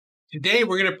Today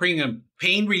we're gonna bring in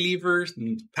pain relievers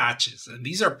and patches, and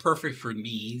these are perfect for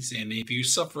knees. And if you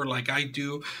suffer like I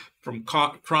do from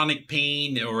chronic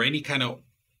pain or any kind of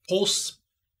post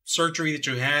surgery that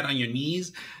you had on your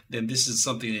knees, then this is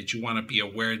something that you want to be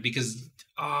aware of because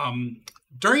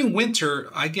during winter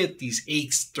I get these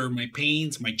aches during my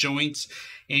pains, my joints,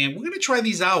 and we're gonna try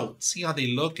these out, see how they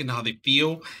look and how they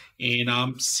feel,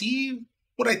 and see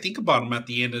what I think about them at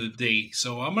the end of the day.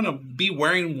 So I'm gonna be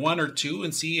wearing one or two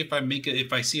and see if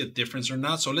I see a difference or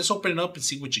not. So let's open it up and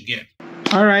see what you get.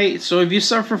 All right. So if you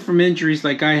suffer from injuries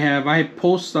like I have, I had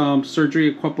post surgery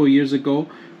a couple of years ago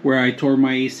where I tore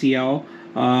my ACL.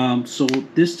 So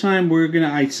this time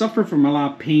I suffer from a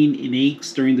lot of pain and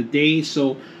aches during the day.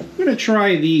 So I'm gonna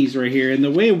try these right here. And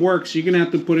the way it works, you're gonna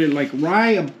have to put it like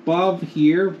right above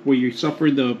here where you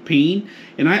suffer the pain.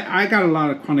 And I got a lot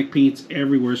of chronic pains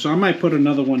everywhere. So I might put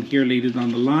another one here later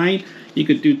down the line. You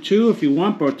could do two if you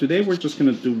want, but today we're just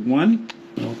gonna do one.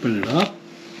 Open it up.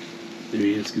 There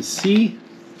you guys can see.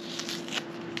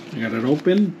 I got it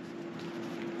open.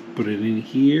 Put it in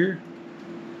here.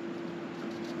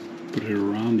 Put it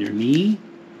around your knee.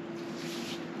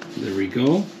 There we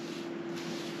go.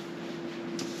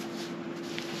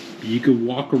 You could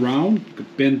walk around, you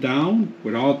could bend down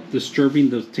without disturbing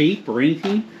the tape or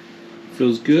anything.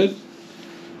 Feels good.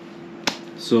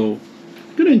 So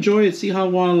I'm gonna enjoy it, see how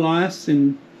long it lasts,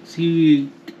 and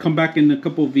see, come back in a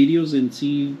couple of videos and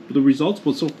see the results.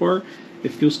 But so far, it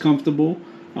feels comfortable.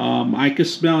 I could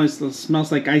smell it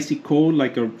smells like icy cold,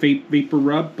 like a vapor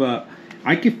rub, but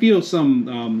I could feel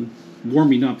some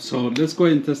warming up. So let's go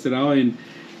ahead and test it out and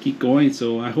keep going.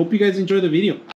 So I hope you guys enjoy the video.